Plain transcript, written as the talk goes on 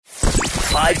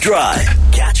5 Drive.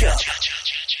 Catch up.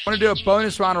 I want to do a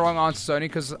bonus round of wrong answers only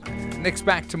because Nick's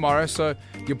back tomorrow, so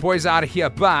your boy's out of here.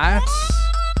 But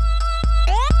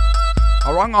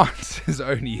our wrong answers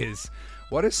only is,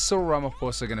 what is Cyril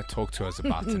Ramaphosa going to talk to us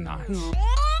about tonight?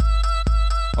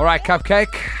 All right,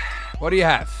 Cupcake, what do you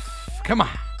have? Come on.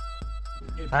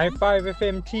 High 5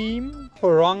 FM team,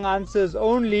 for wrong answers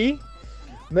only,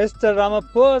 Mr.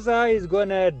 Ramaphosa is going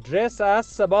to address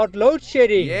us about load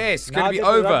shedding. Yes, it's going to be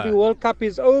Now that the over. Rugby World Cup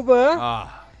is over,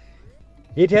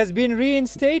 It it has been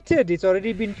reinstated. It's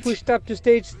already been pushed up to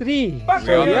stage 3.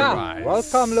 So right.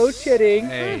 welcome load shedding.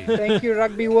 Hey. Thank you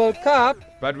Rugby World Cup.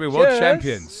 But we're world Cheers.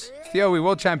 champions. Theo, we're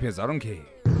world champions. I don't care.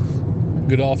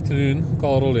 Good afternoon,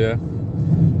 Carl here.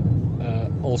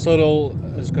 Cyril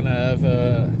is going to have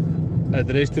an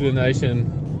address to the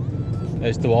nation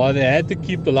as to why they had to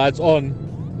keep the lights on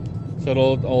so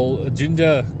that old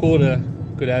Ginger Corner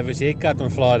could have his haircut on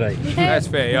Friday. That's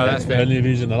fair. Yeah, that's the fair. only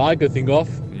reason that I could think of.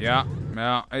 Yeah.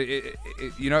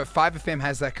 5FM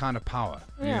has that kind of power.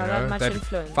 Yeah, that much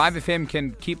influence. 5FM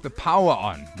can keep the power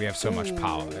on. We have so much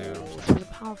power. The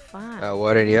Power 5.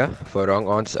 Warren here for wrong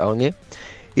answers only.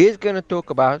 He's going to talk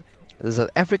about the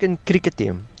South African cricket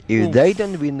team. If they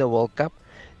don't win the World Cup,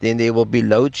 then there will be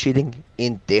load shedding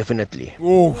indefinitely.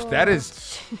 Ooh,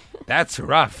 that's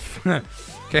rough.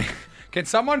 Can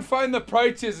someone phone the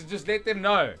Proteas and just let them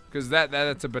know? Because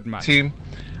that's a bit much. Team.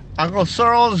 Uncle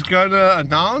Cyril is going to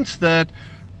announce that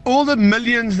all the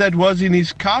millions that was in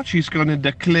his couch, he's going to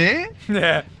declare,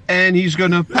 Yeah. and he's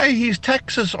going to pay his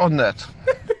taxes on that.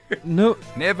 No,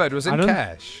 Never. It was in I don't-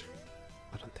 cash.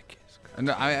 I don't think it's good.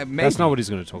 No, maybe. That's not what he's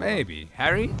going to talk Maybe.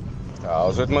 Harry?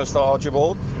 How's it, Mr.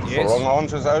 Archibald? Yes. For wrong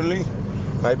answers only.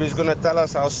 Maybe he's going to tell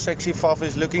us how sexy Faf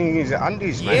is looking in his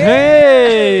undies, man.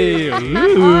 Hey!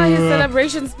 Oh, his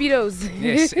celebration speedos.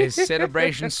 Yes, it's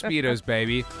celebration speedos,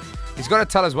 baby. He's got to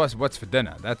tell us what's for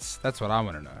dinner. That's what I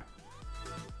want to know.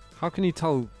 How can you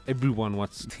tell everyone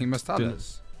what's... He must tell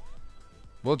us.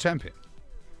 World champion.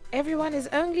 Everyone is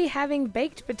only having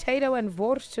baked potato and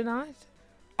wort tonight.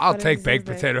 I'll What take is baked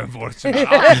it, potato and water.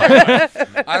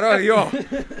 I don't know.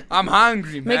 I'm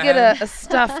hungry, man. Make it a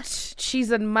stuffed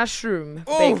cheese and mushroom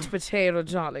baked potato,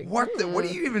 darling. What are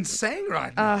you even saying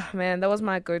right now? Ah, man, that was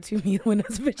my go-to meal when I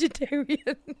was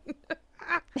vegetarian.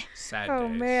 Sad Oh,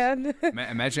 days. man.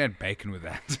 Imagine I had bacon with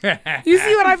that. You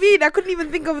see what I mean? I couldn't even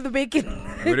think of the bacon.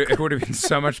 It would have been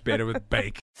so much better with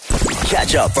bacon.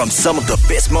 Catch up from some of the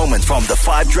best moments from the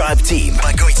 5 Drive team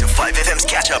by going to 5FM's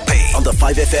catch up page on the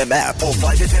 5FM app or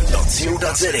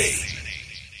 5FM.co.za.